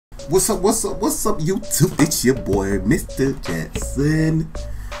What's up? What's up? What's up, YouTube? It's your boy, Mr. Jackson.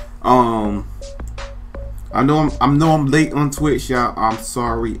 I know I'm late on Twitch, y'all. I'm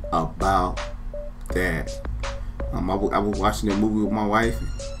sorry about that. I was watching a movie with my wife.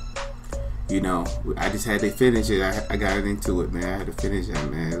 You know, I just had to finish it. I got into it, man. I had to finish that,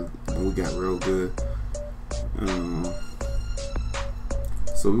 man. We got real good.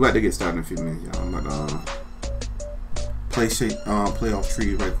 So we about to get started in a few minutes, y'all. I'm about to play off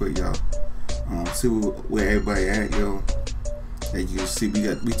trees right quick, y'all. See where everybody at, yo. As you can see,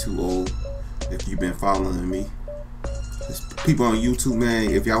 we too old. If you've been following me, there's people on YouTube, man.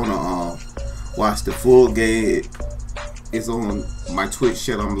 If y'all wanna watch the full game, it's on my Twitch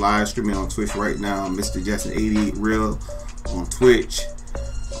channel. I'm live streaming on Twitch right now. Mr. Jackson 88 Real on Twitch.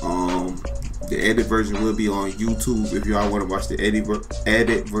 The edit version will be on YouTube. If y'all want to watch the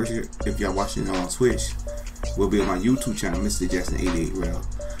edit version, if y'all watching it on Twitch, will be on my YouTube channel, Mr. Jackson 88 Real.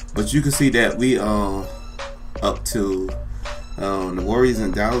 But you can see that we up to the Warriors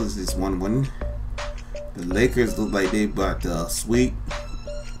and Dallas is 1-1. The Lakers look like they about to sweep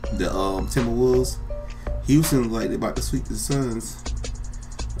the Timberwolves. Houston look like they about to sweep the Suns.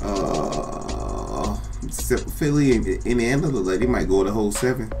 Philly and Indiana look like they might go the whole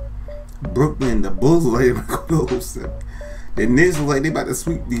 7. Brooklyn, the Bulls look like they might go the whole 7. The Knicks look like they about to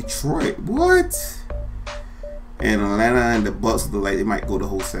sweep Detroit. What? And Atlanta and the Bucks look like they might go the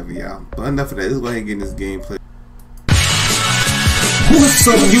whole 7, y'all. But enough of that. Let's go ahead and get in this gameplay. What's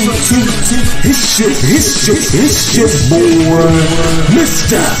up, YouTube? It's your boy,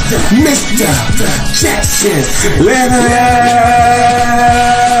 Mr. Jackson. Let's go.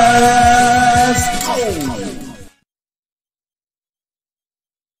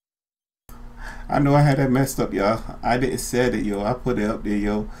 I know I had that messed up, y'all. I didn't set it, yo. I put it up there,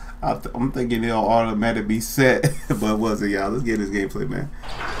 yo. I'm thinking it'll automatically be set, but it wasn't, y'all. Let's get this gameplay, man.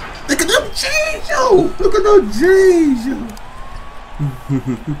 Look at them G's, yo. Look at them G's, yo.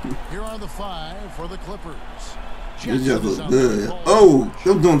 Here are the 5 for the Clippers. This just look good. Oh,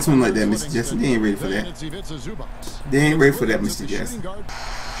 don't do something like that, Mr. Jackson. They ain't ready for that. They ain't ready for that, Mr. Jackson. I'm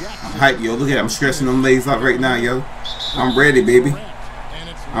hyped, yo. Look at that. I'm stretching them legs out right now, yo. I'm ready, baby.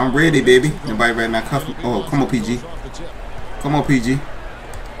 I'm ready, baby. Nobody right now. Oh, come on, PG. Come on, PG.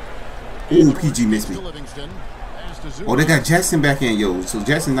 Ooh, PG missed me. Oh, they got Jackson back in, yo. So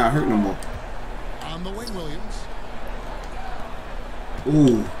Jackson's not hurt no more. On the wing, Williams.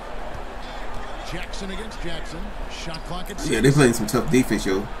 Ooh. Jackson against Jackson. Shot clock at 6. Yeah, they playing some tough defense,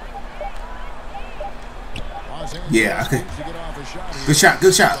 yo. Yeah, okay. Good shot,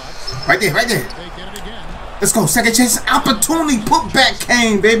 good shot. Right there, right there. Let's go. Second chance opportunity. Put back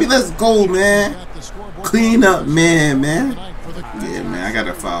Kane, baby. Let's go, man. Clean up, man. Yeah, man. I got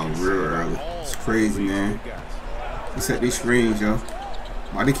to foul real early. It's crazy, man. Let's set these screens, yo.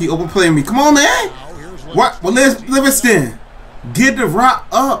 Why they keep overplaying me? Come on, man. What? Well, Livingston. Get the rock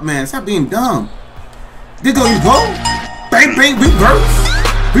up, man. Stop being dumb. There go, you go. Bang, bang, reverse.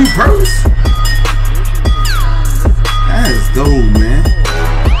 Reverse. Let's go, man.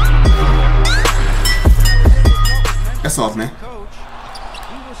 That's off, man.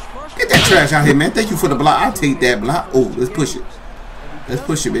 Get that trash out here, man. Thank you for the block. I'll take that block. Oh, let's push it. Let's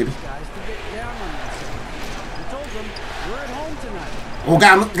push it, baby. Oh,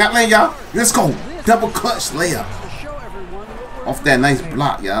 got lane, y'all. Let's go. Double clutch layup. Off that nice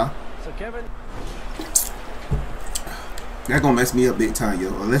block, y'all. That gonna mess me up big time, yo.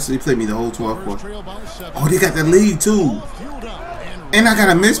 Unless they play me the whole 12 quarter. Oh, they got the lead too. And I got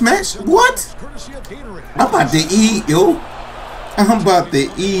a mismatch? What? I'm about to eat, yo. I'm about to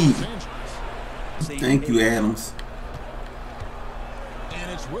eat. Thank you, Adams.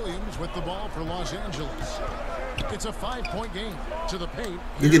 And it's Williams with the ball for Los Angeles. It's a 5-point game to the paint.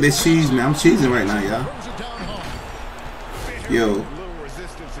 Look at this cheese, man. I'm cheesing right now, y'all. Yo,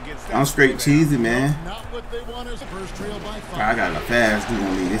 I'm straight cheesy, man. I got a fast dude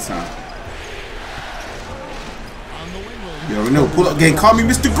on me this time. You already know. Pull up game. Call me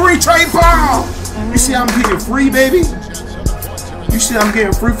Mr. Green Trade Ball. You see I'm getting free, baby? You see I'm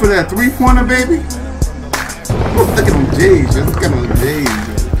getting free for that 3-pointer, baby? Look at them J's, yo. Look at them J's.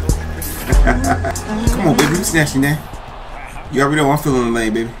 Come on, baby. You snatching that. You already know I'm feeling the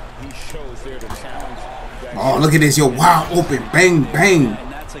lane, baby. Oh, look at this, yo, wide open, bang, bang.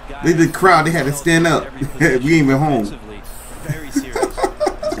 Look at the crowd, they had to stand up. We ain't even home.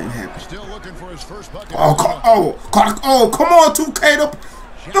 Oh, come on, 2K,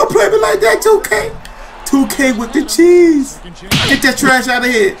 don't play me like that, 2K. 2K with the cheese. Get that trash out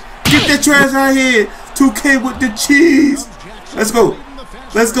of here. Get that trash out of here. 2K with the cheese. Let's go.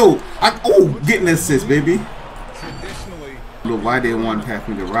 Let's go. Oh, getting an assist, baby. Look, why they want to pass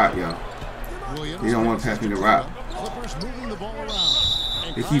me the rock, y'all? They don't want to pass me the rock.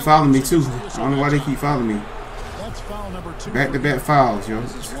 They keep following me too. I don't know why they keep following me. Back-to-back fouls, yo.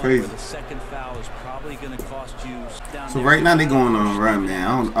 It's crazy. So right now they going on a run, man.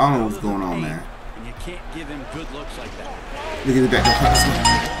 I don't know what's going on, man. You can't give him good looks like that. Look at the back.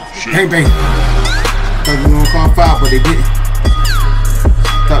 Bang, bang. Thought they were going to call foul, but they didn't.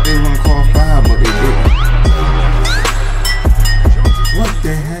 Thought they were going to call foul, but they didn't. What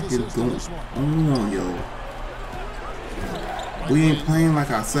the heck is going on, yo? We ain't playing like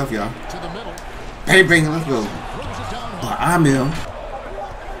ourselves, y'all. Bang, bang, let's go. But I'm in.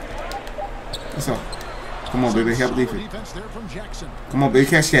 That's all. Come on, baby. Help defense. Come on, baby.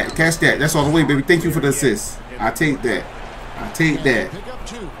 Catch that. Catch that. That's all the way, baby. Thank you for the assist. I take that. I take that.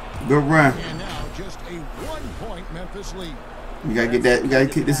 Good run. We gotta get that. We gotta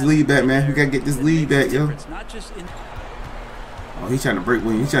get this lead back, man. We gotta get this lead back, yo. Oh, he's trying to break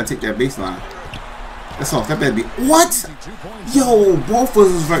wing. He's trying to take that baseline. That's all. That better be. What? Yo, both of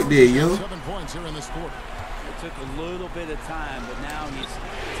us right there, yo. It took a little bit of time, but now he's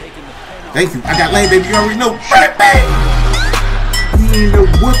taking the penalty. Thank you. I got lane, baby. You already know. Bang, bang. He didn't know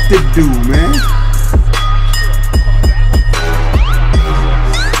what to do, man.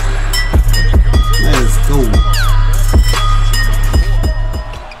 Let's go.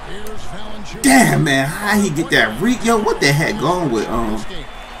 Damn, man. How he get that read? Yo, what the heck going with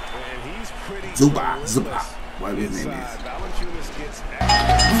Zuba? Whatever his name is. What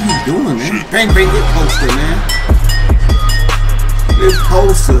are you doing, man? Bang, bang, get poster, man. This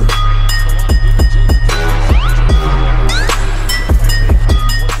poster.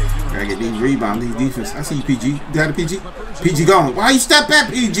 Gotta get these rebounds, these defense. I see you, PG. You got a PG? PG gone. Why you step back,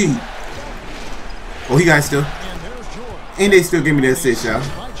 PG? Oh, he got it still. And they still give me that assist, y'all.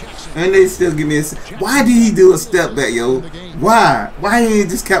 And they still give me a assist. Why did he do a step back, yo? Why? Why he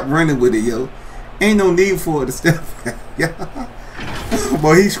just kept running with it, yo? Ain't no need for it to step back, yo.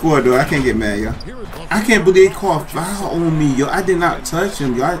 Boy, he scored though. I can't get mad, yo. I can't believe they called foul on me, yo. I did not touch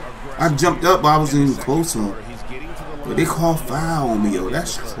him, yo. I jumped up, but I wasn't even close to him. But they called foul on me, yo.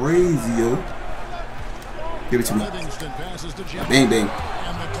 That's crazy, yo. Give it to me. Bang, bang.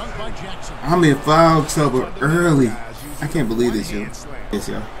 I'm in foul trouble early. I can't believe this, yo. Yes,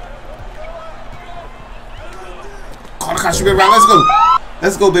 yo. Call the costume around. Let's go.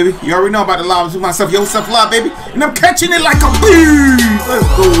 Let's go, baby. You already know about the lob to myself. Yo, self-love, baby. And I'm catching it like a bee. Let's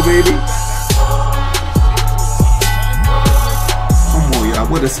go, baby. Come on, y'all.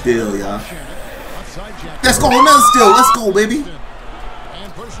 What a steal, y'all. Let's go. Another steal. Let's go, baby.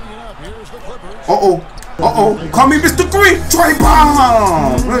 Uh-oh. Uh-oh. Call me Mr. Green. Trey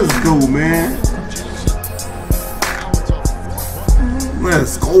Bomb. Let's go, man.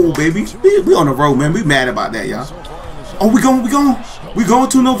 Let's go, baby. We on the road, man. We mad about that, y'all. Oh, we going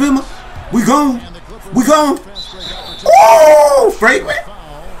to November. We going. Oh, fragrant.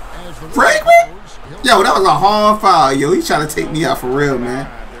 Yo, that was a hard foul, yo. He trying to take me out for real, man.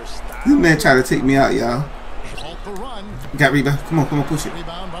 This man trying to take me out, y'all. Got rebound. Come on, push it.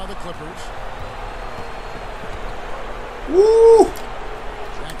 Woo.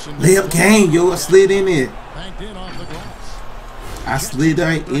 Layup game, yo. I slid in there. I slid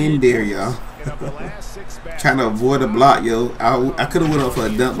right in there, y'all. Trying to avoid a block, yo. I could have went up for a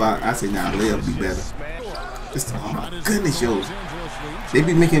dunk, but I said, nah, layup be better. Just, oh my goodness, yo. They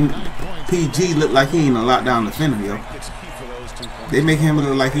be making PG look like he ain't no lockdown defender, yo. They make him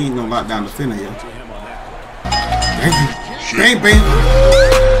look like he ain't no lockdown defender, yo. Thank you. Bang, bang.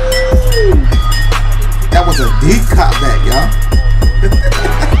 That was a deep cut back, y'all.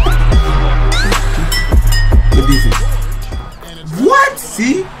 Good defense. What?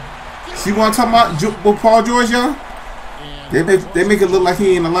 See what I'm talking about with Paul George, y'all? They make it look like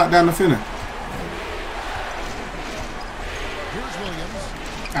he ain't a lockdown defender.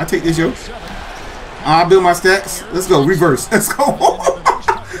 I take this, yo. I'll build my stats. Let's go. Reverse. Let's go.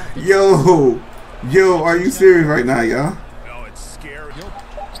 Yo, are you serious right now, y'all?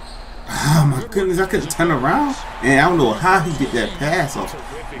 Oh my goodness, I couldn't turn around. And I don't know how he get that pass off.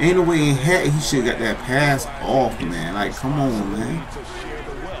 Ain't no way in heck he should have got that pass off, man. Like, come on, man.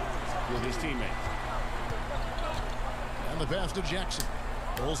 Jackson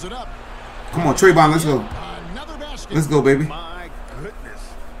pulls it up. Come on, Trey Bond, let's go. Let's go, baby. My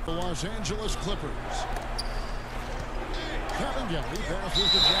goodness. The Los Angeles Clippers. Kevin Gelly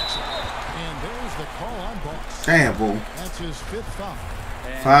passes to Jackson. And there's the call on Boss. Damn, boy. That's his 5th foul.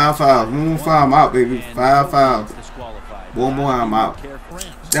 5 fouls. One more foul, I'm out, baby. 5 fouls. One more, I'm out.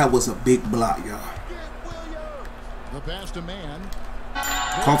 That was a big block, y'all. The pass to man.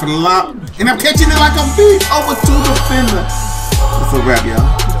 Call for the lob. And I'm catching it like I'm beat over to the defender. That's a wrap, y'all.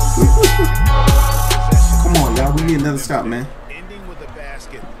 Come on, y'all. We need another stop, man.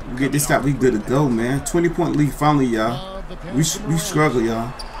 We get this stop, we good to go, man. 20-point lead finally, y'all. We struggle,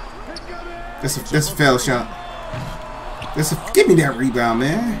 y'all. That's a foul shot. Give me that rebound,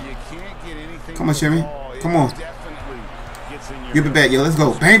 man. Come on, Jimmy. Come on. Give it back, yo. Let's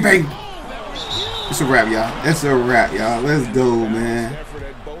go. Bang, bang. It's a wrap, y'all. That's a wrap, y'all. Let's go, man.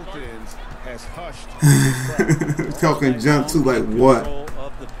 Talking jump too, like what?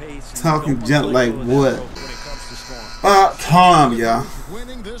 Talking jump like what? Tom, y'all.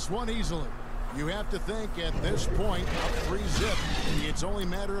 Winning this one easily. You have to think at this point up 3-zip. It's only a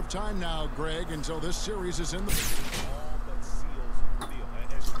matter of time now, Greg, until this series is in the.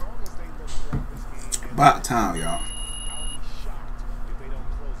 About time, y'all.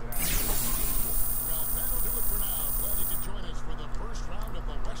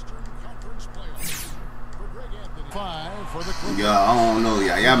 Yo, I don't know,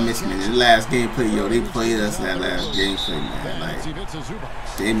 y'all missed me. The last gameplay, yo, they played us that last gameplay, man. Like,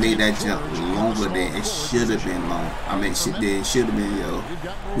 they made that jump longer than it should have been long. I mean, it should have been, yo.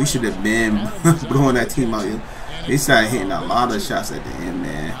 We should have been blowing that team out, yo. They started hitting a lot of shots at the end,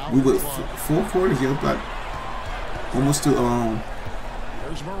 man. We went 4 quarters, yo, but almost to the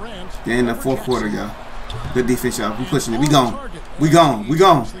end of the 4th quarter, y'all. Good defense, y'all. We pushing it. We gone. We gone. We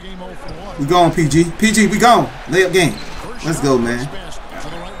gone. We gone, PG. PG, we gone. Layup game. Let's go, man.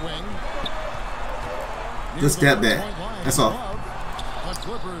 Good step back. That's all.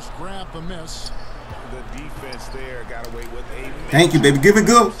 Thank you, baby. Give it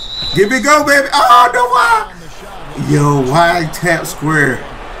go. Give it go, baby. Oh, no, why? Yo, why I tap square?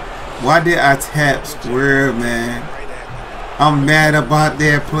 Why did I tap square, man? I'm mad about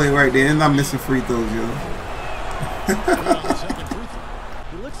that play right there. And I'm missing free throws, yo.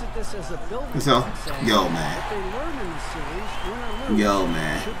 So, yo, man. Yo,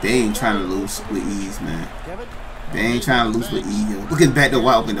 man. They ain't trying to lose with ease, man. They ain't trying to lose with ease, yo. Look at the back door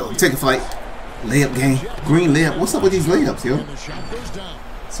wide open, though. Take a flight. Layup game. Green layup. What's up with these layups, yo?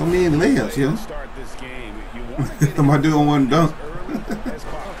 So many layups, yo. My dude on one dunk.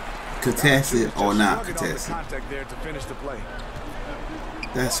 Contested or not contested.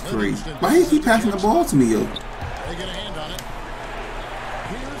 That's crazy. Why he keep passing the ball to me, yo?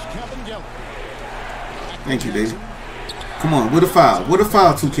 Thank you, baby. Come on, with a foul. With a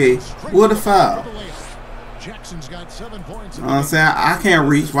foul, 2K. With a foul. You know what I'm saying? I can't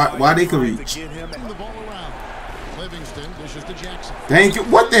reach. Why they can reach? Thank you.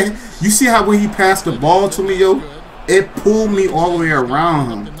 What the? You see how when he passed the ball to me, yo? It pulled me all the way around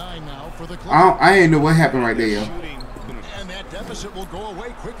him. I didn't know what happened right there, yo. And that deficit will go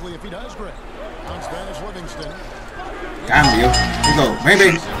away quickly if he does, Greg. On Spanish Livingston. Got him, yo. Let's go. Bang,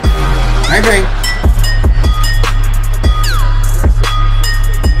 bang. Bang, bang.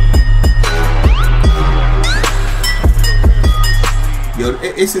 Yo,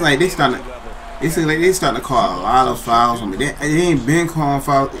 it seems like they starting to call a lot of fouls on me. They ain't been calling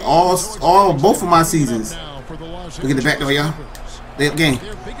fouls both of my seasons. Look at the back door, y'all. Layup game.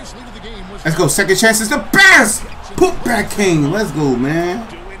 Let's go. Second chance is the best. Put back king. Let's go, man.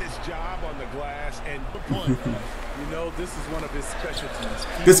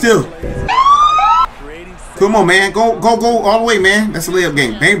 Good still. Come on, man. Go all the way, man. That's a layup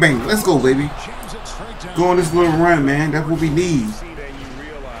game. Bang, bang. Let's go, baby. Go on this little run, man. That's what we need.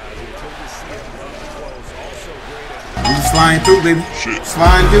 We just sliding through, baby.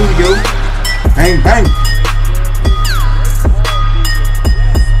 Sliding through, yo. Bang, bang.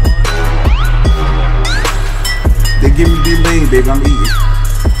 They give me the lane, baby. I'm eating.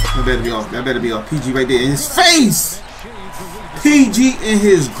 That better be off. That better be off. PG right there in his face. PG in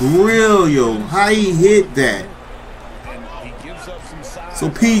his grill, yo. How he hit that? So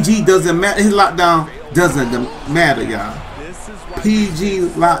PG doesn't matter. His lockdown doesn't matter, y'all. PG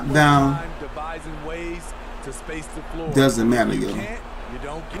lockdown doesn't matter, yo.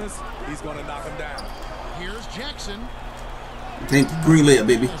 Here's Jackson. Thank you. Green layup,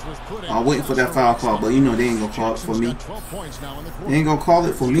 baby. I'm waiting for that foul call, but you know they ain't gonna call it for me. They ain't gonna call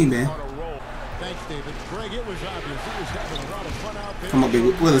it for me, man. Come on,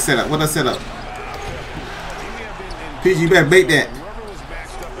 baby. What a setup. What a setup. PG, you better bait that.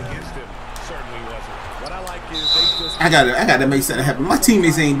 I gotta make something happen. My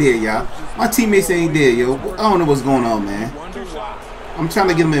teammates ain't there, y'all. My teammates ain't there, yo. I don't know what's going on, man. I'm trying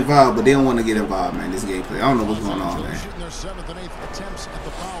to get them involved, but they don't want to get involved, man. This gameplay. I don't know what's going on, man.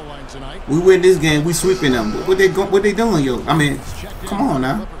 We win this game, we sweeping them. What they doing, yo? I mean, come on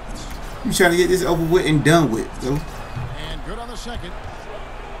now. You trying to get this over with and done with, yo.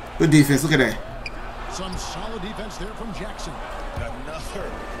 Good defense. Look at that. Some solid defense there from Jackson. Another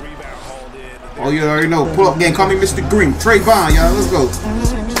rebound hauled in. Oh, you already know. Pull up game. Call me Mr. Green. Trayvon, y'all. Let's go. It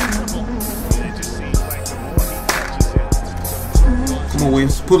just seems like the more he touches it, Come on,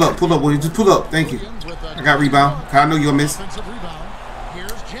 Williams. Pull up, Williams. Just pull up. Thank you. I got rebound. I know you'll miss. Offensive rebound.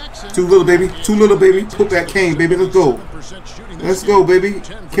 Here's Jackson. Too little, baby. Too little, baby. Put that cane, baby. Let's go. Let's go, baby.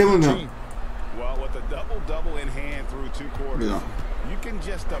 Killing them. well, with a double-double in hand through 2 quarters, Yeah. you can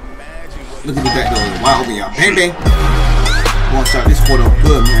just imagine what Look at the back door. Wow, open y'all. Bang, bang. We're going to start this quarter off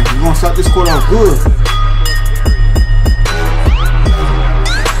good, man. We're going to start this quarter off good.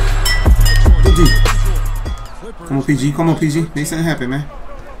 Good D. Come on, PG. Come on, PG. Make something happen, man.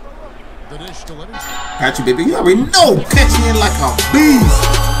 Got you, baby. You already know. Catching in like a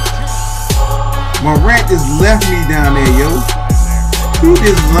beast. Morant just left me down there, yo. He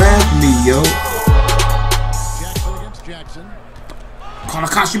just left me, yo. Call a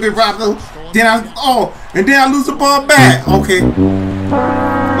cost, you been robbed though. Then I lose the ball back. Okay.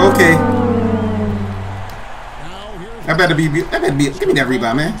 Okay. That better be. Give me that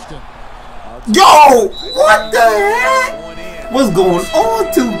rebound, man. Yo, what the heck? What's going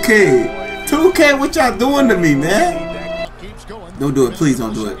on, 2K? 2K, what y'all doing to me, man? Don't do it, please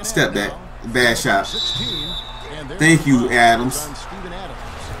don't do it. Step back. Bad shot. Thank you, Adams.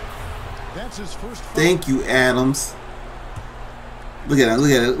 Thank you, Adams. Look at that, look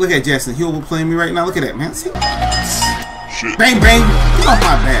at it. Look at Jackson. He overplaying me right now. Look at that, man. See? Bang, bang. Get off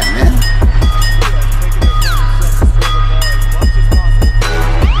my bat, man.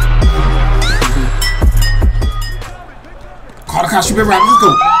 Call the cops, you been right. Let's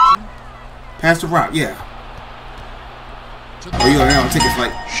go. Pass the rock, yeah. Oh, you already know. Take it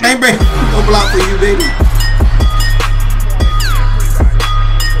like bang, bang. No block for you, baby.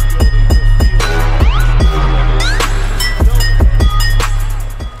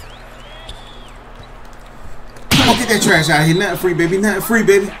 Get that trash out of here. Nothing free, baby. Nothing free,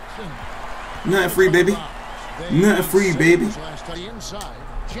 baby. Nothing free, baby. Nothing free, baby.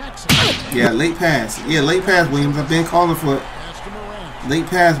 Yeah, late pass. Yeah, late pass, Williams. I've been calling for it. Late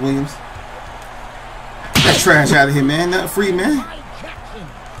pass, Williams. Get that trash out of here, man. Nothing free, man.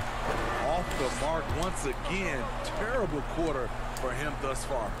 off the mark once again. Terrible quarter for him thus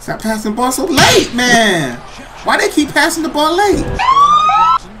far. Stop passing the ball so late, man. Why they keep passing the ball late?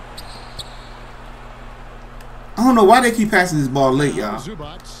 I don't know why they keep passing this ball late, y'all.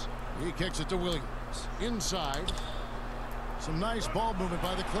 He kicks it to Williams. Inside. Some nice ball movement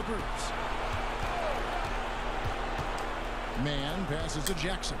by the Clippers. Man passes to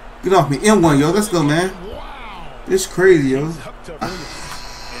Jackson. Get off me. N1, yo. Let's go, man. Wow. This crazy, yo.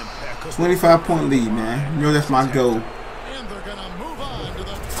 25-point lead, man. You know that's my goal. And they're gonna move on to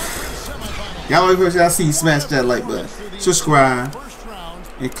the semifinals. Y'all always y'all see you smash that like button. Subscribe.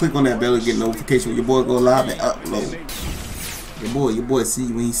 And click on that bell to get notification when your boy go live and upload. Your boy see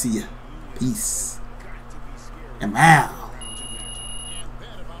you when he see you. Peace. And out.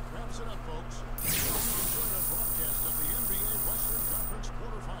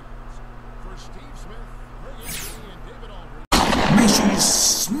 Make sure you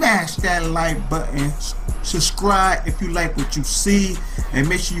smash that like button. Subscribe if you like what you see. And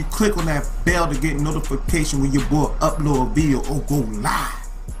make sure you click on that bell to get notification when your boy upload a video or go live.